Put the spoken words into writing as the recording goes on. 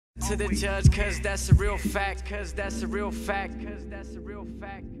To the judge, cause that's a real fact, cause that's a real fact, cause that's a real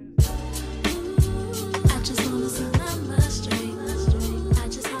fact. I just wanna set my mind straight. I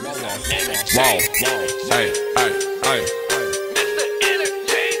just wanna Hey, hey, hey. Mr.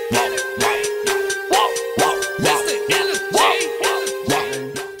 Energy. Mr. Energy.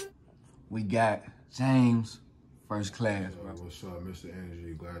 We got James, first class, bro. What's up, Mr.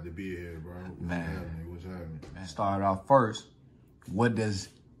 Energy? Glad to be here, bro. What's happening? Man, start off first. What does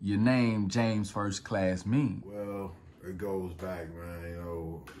your name, James First Class, mean? Well, it goes back, man.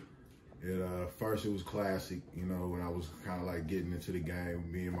 You know, first it was classic. You know, when I was kind of like getting into the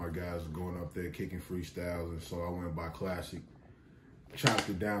game, me and my guys were going up there kicking freestyles, and so I went by Classic. Chopped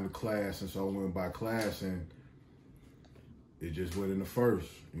it down to Class, and so I went by Class, and it just went into first.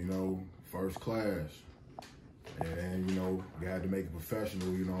 You know, First Class. And, you know, got to make it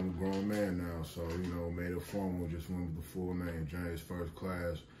professional. You know, I'm a grown man now. So, you know, made it formal, just went with the full name, James First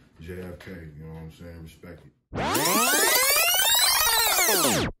Class, JFK. You know what I'm saying? Respect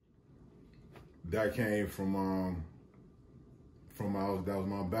it. That came from that was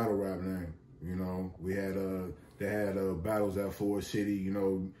my battle rap name. You know, we had, they had battles at Ford City. You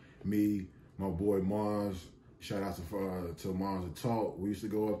know, me, my boy Mars. Shout out to Mars and Talk. We used to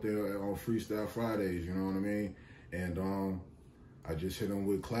go up there on Freestyle Fridays, you know what I mean? And I just hit him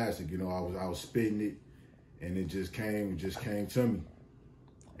with Classic. You know, I was spitting it, and it just came to me.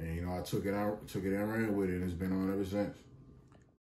 And you know, I took it and ran with it, and it's been on ever since.